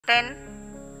10,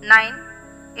 9,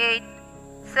 8,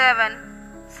 7,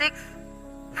 6,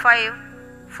 5,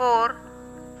 4,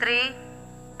 3,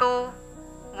 2,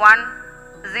 1,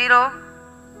 0.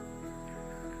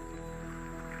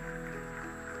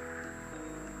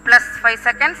 Plus 5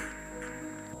 seconds.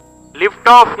 Lift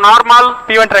off normal.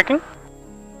 P1 tracking.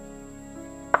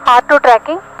 R2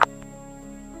 tracking.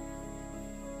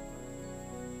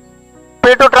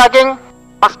 P2 tracking.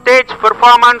 Stage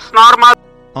performance normal.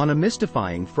 On a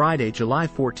mystifying Friday, July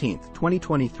 14,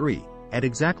 2023, at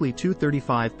exactly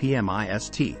 2:35 p.m.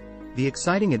 IST, the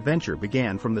exciting adventure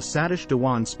began from the Satish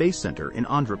Dhawan Space Centre in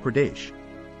Andhra Pradesh.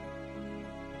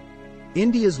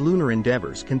 India's lunar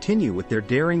endeavours continue with their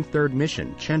daring third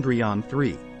mission,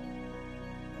 Chandrayaan-3.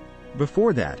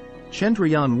 Before that,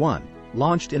 Chandrayaan-1,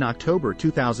 launched in October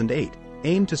 2008,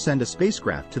 aimed to send a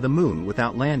spacecraft to the moon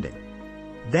without landing.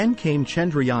 Then came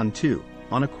Chandrayaan-2,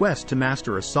 on a quest to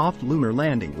master a soft lunar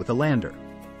landing with a lander.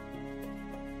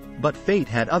 But fate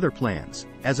had other plans,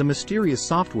 as a mysterious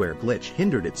software glitch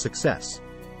hindered its success.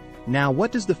 Now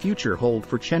what does the future hold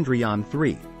for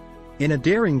Chandrayaan-3? In a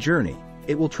daring journey,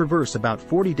 it will traverse about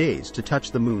 40 days to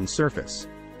touch the moon's surface.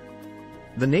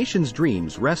 The nation's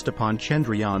dreams rest upon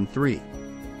Chandrayaan-3.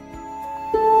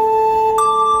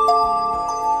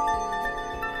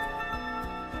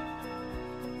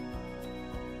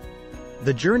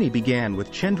 The journey began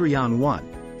with Chandrayaan-1,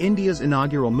 India's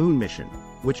inaugural moon mission,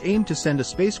 which aimed to send a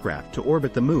spacecraft to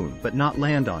orbit the moon but not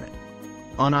land on it.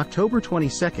 On October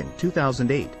 22,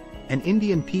 2008, an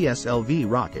Indian PSLV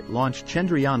rocket launched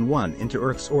Chandrayaan-1 into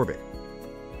Earth's orbit.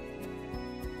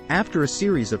 After a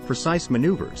series of precise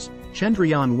maneuvers,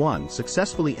 Chandrayaan-1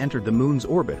 successfully entered the moon's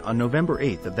orbit on November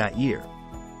 8 of that year.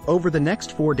 Over the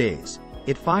next 4 days,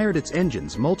 it fired its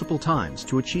engines multiple times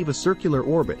to achieve a circular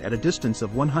orbit at a distance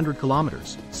of 100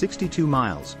 kilometers, 62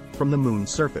 miles, from the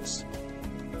moon's surface.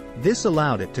 This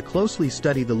allowed it to closely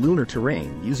study the lunar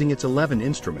terrain using its 11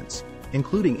 instruments,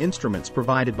 including instruments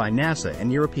provided by NASA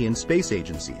and European space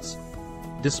agencies.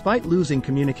 Despite losing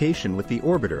communication with the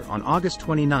orbiter on August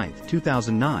 29,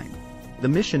 2009, the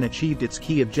mission achieved its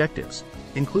key objectives,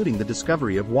 including the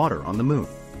discovery of water on the moon.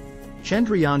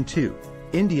 Chandrayaan-2,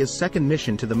 India's second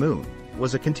mission to the moon,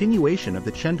 was a continuation of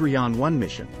the Chandrayaan-1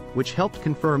 mission, which helped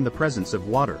confirm the presence of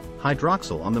water,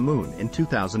 hydroxyl, on the moon in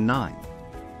 2009.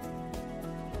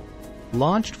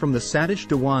 Launched from the Satish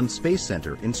Dhawan Space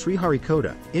Centre in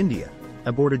Sriharikota, India,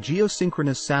 aboard a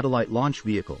geosynchronous satellite launch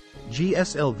vehicle,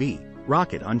 GSLV,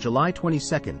 rocket on July 22,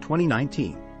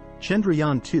 2019,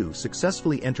 Chandrayaan-2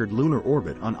 successfully entered lunar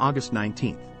orbit on August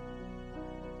 19.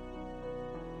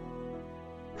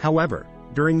 However,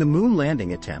 during the moon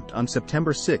landing attempt on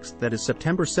September 6, that is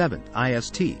September 7,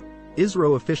 IST,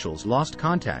 ISRO officials lost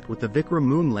contact with the Vikram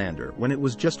moon lander when it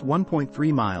was just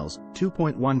 1.3 miles,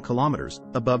 2.1 kilometers,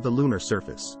 above the lunar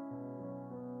surface.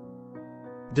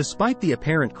 Despite the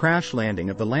apparent crash landing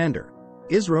of the lander,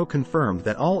 ISRO confirmed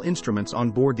that all instruments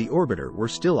on board the orbiter were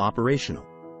still operational.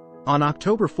 On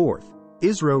October 4,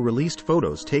 ISRO released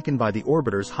photos taken by the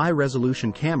orbiter's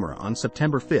high-resolution camera on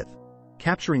September 5,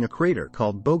 capturing a crater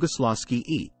called Boguslavsky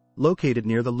E, located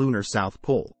near the lunar south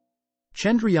pole.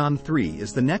 Chandrayaan-3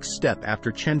 is the next step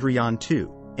after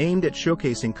Chandrayaan-2, aimed at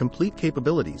showcasing complete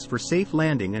capabilities for safe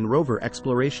landing and rover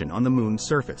exploration on the moon's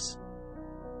surface.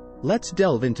 Let's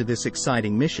delve into this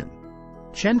exciting mission.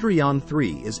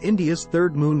 Chandrayaan-3 is India's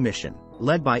third moon mission,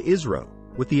 led by ISRO,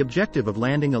 with the objective of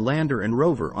landing a lander and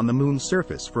rover on the moon's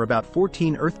surface for about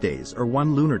 14 Earth days or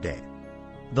 1 lunar day.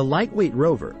 The lightweight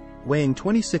rover, weighing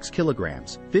 26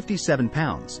 kilograms, 57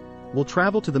 pounds, will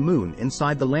travel to the moon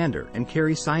inside the lander and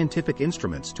carry scientific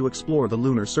instruments to explore the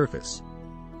lunar surface.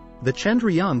 The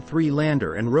Chandrayaan-3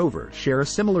 lander and rover share a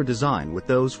similar design with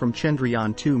those from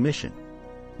Chandrayaan-2 mission.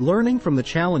 Learning from the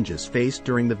challenges faced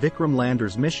during the Vikram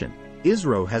lander's mission,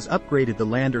 ISRO has upgraded the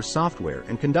lander software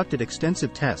and conducted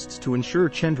extensive tests to ensure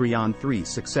Chandrayaan-3's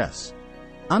success.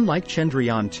 Unlike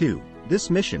Chandrayaan-2, this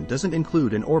mission doesn't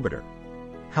include an orbiter.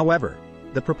 However,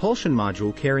 the propulsion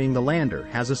module carrying the lander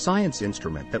has a science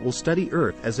instrument that will study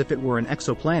Earth as if it were an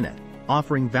exoplanet,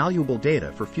 offering valuable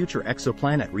data for future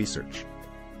exoplanet research.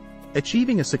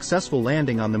 Achieving a successful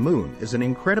landing on the moon is an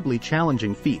incredibly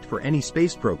challenging feat for any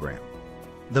space program.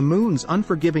 The moon's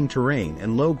unforgiving terrain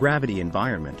and low-gravity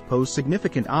environment pose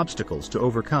significant obstacles to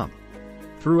overcome.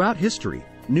 Throughout history,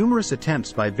 numerous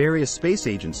attempts by various space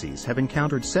agencies have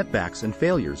encountered setbacks and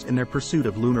failures in their pursuit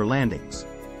of lunar landings.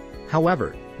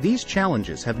 However, these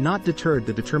challenges have not deterred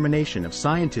the determination of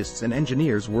scientists and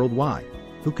engineers worldwide,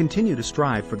 who continue to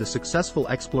strive for the successful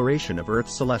exploration of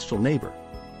Earth's celestial neighbor.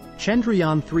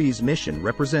 Chandrayaan-3's mission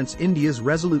represents India's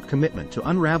resolute commitment to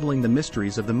unraveling the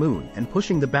mysteries of the moon and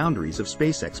pushing the boundaries of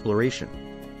space exploration.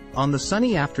 On the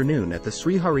sunny afternoon at the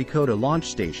Sriharikota launch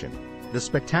station, the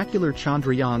spectacular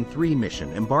Chandrayaan-3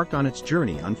 mission embarked on its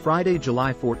journey on Friday,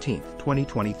 July 14,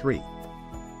 2023.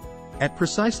 At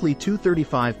precisely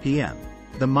 2:35 p.m.,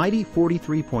 the mighty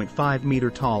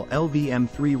 43.5-meter-tall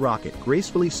LVM-3 rocket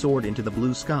gracefully soared into the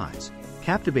blue skies,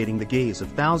 captivating the gaze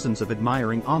of thousands of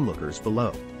admiring onlookers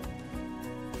below.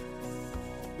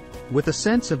 With a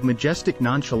sense of majestic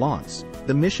nonchalance,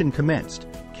 the mission commenced,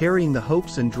 carrying the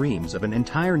hopes and dreams of an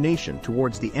entire nation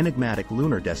towards the enigmatic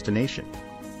lunar destination.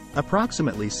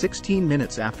 Approximately 16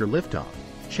 minutes after liftoff,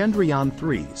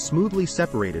 Chandrayaan-3 smoothly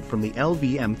separated from the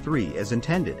LVM-3 as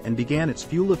intended and began its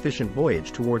fuel-efficient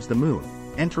voyage towards the Moon,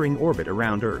 entering orbit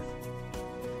around Earth.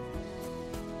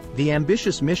 The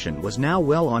ambitious mission was now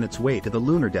well on its way to the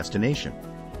lunar destination.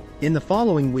 In the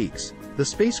following weeks, the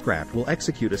spacecraft will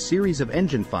execute a series of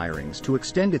engine firings to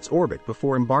extend its orbit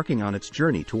before embarking on its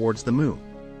journey towards the Moon.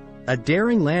 A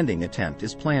daring landing attempt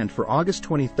is planned for August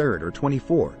 23 or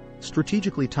 24,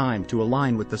 strategically timed to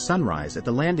align with the sunrise at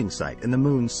the landing site in the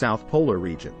Moon's south polar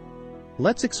region.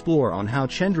 Let's explore on how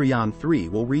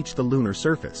Chandrayaan-3 will reach the lunar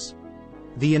surface.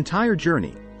 The entire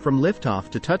journey, from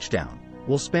liftoff to touchdown,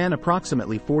 will span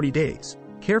approximately 40 days,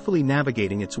 carefully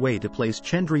navigating its way to place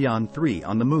Chandrayaan-3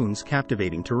 on the Moon's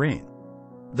captivating terrain.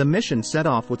 The mission set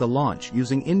off with a launch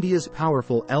using India's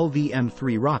powerful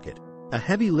LVM-3 rocket, a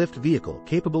heavy-lift vehicle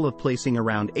capable of placing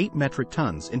around 8 metric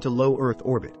tons into low Earth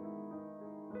orbit.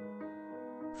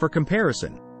 For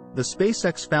comparison, the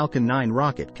SpaceX Falcon 9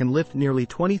 rocket can lift nearly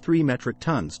 23 metric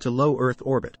tons to low Earth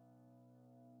orbit.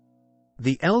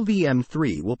 The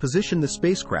LVM-3 will position the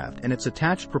spacecraft and its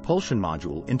attached propulsion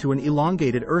module into an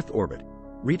elongated Earth orbit,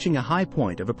 reaching a high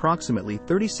point of approximately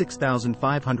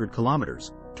 36,500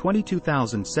 kilometers,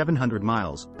 22,700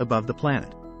 miles, above the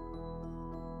planet.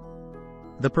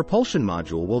 The propulsion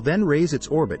module will then raise its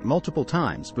orbit multiple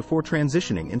times before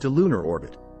transitioning into lunar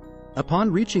orbit.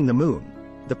 Upon reaching the Moon,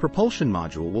 the propulsion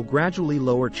module will gradually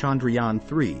lower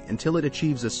Chandrayaan-3 until it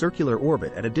achieves a circular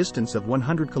orbit at a distance of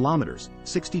 100 kilometers,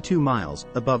 62 miles,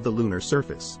 above the lunar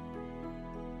surface.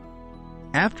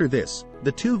 After this,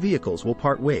 the two vehicles will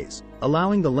part ways,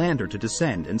 allowing the lander to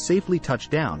descend and safely touch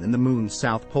down in the Moon's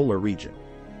south polar region.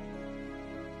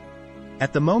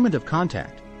 At the moment of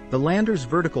contact, the lander's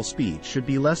vertical speed should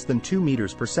be less than 2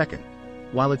 meters per second,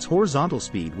 while its horizontal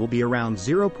speed will be around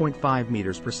 0.5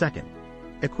 meters per second,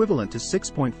 equivalent to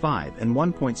 6.5 and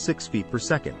 1.6 feet per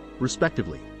second,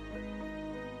 respectively.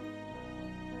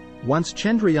 Once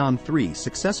Chandrayaan-3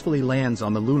 successfully lands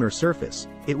on the lunar surface,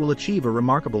 it will achieve a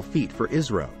remarkable feat for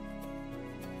ISRO.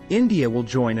 India will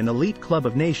join an elite club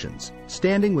of nations,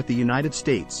 standing with the United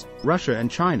States, Russia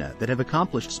and China that have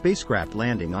accomplished spacecraft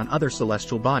landing on other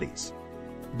celestial bodies.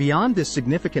 Beyond this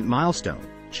significant milestone,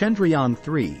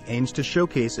 Chandrayaan-3 aims to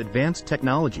showcase advanced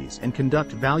technologies and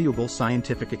conduct valuable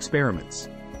scientific experiments.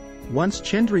 Once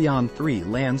Chandrayaan-3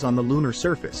 lands on the lunar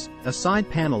surface, a side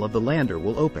panel of the lander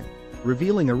will open,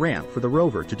 revealing a ramp for the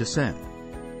rover to descend.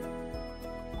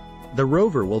 The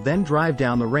rover will then drive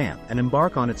down the ramp and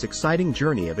embark on its exciting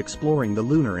journey of exploring the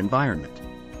lunar environment.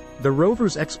 The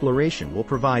rover's exploration will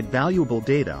provide valuable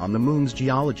data on the Moon's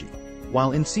geology,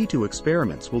 while in situ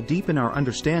experiments will deepen our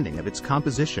understanding of its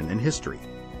composition and history.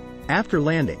 After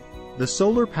landing, the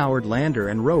solar-powered lander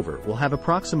and rover will have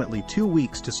approximately 2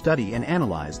 weeks to study and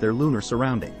analyze their lunar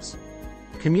surroundings.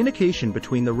 Communication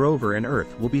between the rover and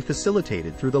Earth will be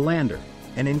facilitated through the lander,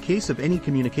 and in case of any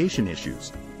communication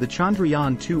issues, the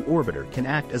Chandrayaan-2 orbiter can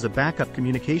act as a backup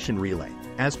communication relay,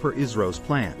 as per ISRO's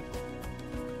plan.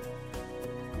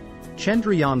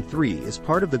 Chandrayaan-3 is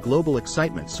part of the global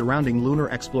excitement surrounding lunar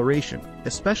exploration,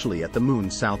 especially at the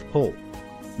Moon's south pole.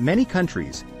 Many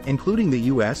countries, including the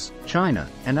US, China,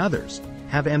 and others,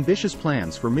 have ambitious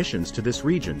plans for missions to this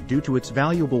region due to its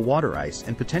valuable water ice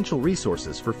and potential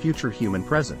resources for future human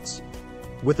presence.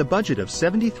 With a budget of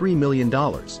 $73 million,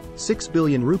 6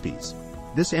 billion rupees,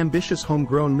 this ambitious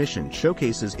homegrown mission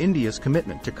showcases India's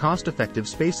commitment to cost-effective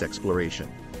space exploration.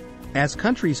 As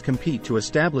countries compete to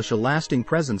establish a lasting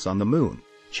presence on the Moon,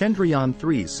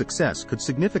 Chandrayaan-3's success could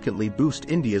significantly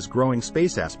boost India's growing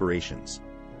space aspirations.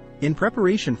 In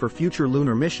preparation for future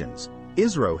lunar missions,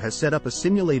 ISRO has set up a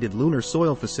simulated lunar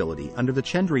soil facility under the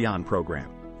Chandrayaan program,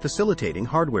 facilitating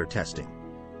hardware testing.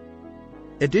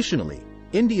 Additionally,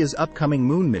 India's upcoming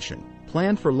Moon mission,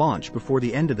 planned for launch before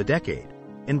the end of the decade,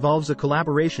 involves a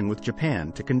collaboration with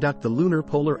Japan to conduct the Lunar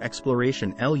Polar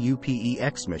Exploration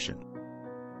 (LUPEX) mission.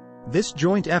 This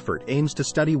joint effort aims to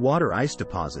study water ice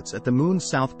deposits at the Moon's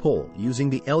south pole using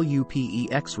the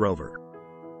LUPEX rover.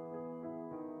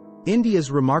 India's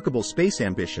remarkable space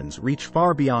ambitions reach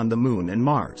far beyond the Moon and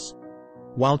Mars.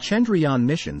 While Chandrayaan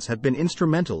missions have been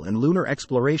instrumental in lunar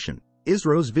exploration,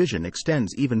 ISRO's vision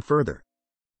extends even further.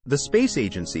 The space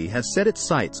agency has set its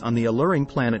sights on the alluring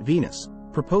planet Venus,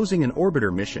 proposing an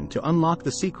orbiter mission to unlock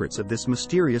the secrets of this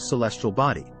mysterious celestial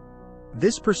body.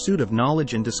 This pursuit of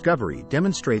knowledge and discovery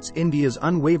demonstrates India's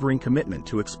unwavering commitment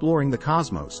to exploring the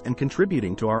cosmos and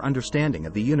contributing to our understanding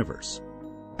of the universe.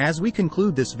 As we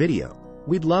conclude this video,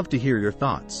 we'd love to hear your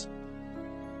thoughts.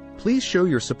 Please show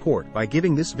your support by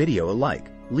giving this video a like,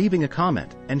 leaving a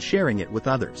comment, and sharing it with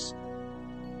others.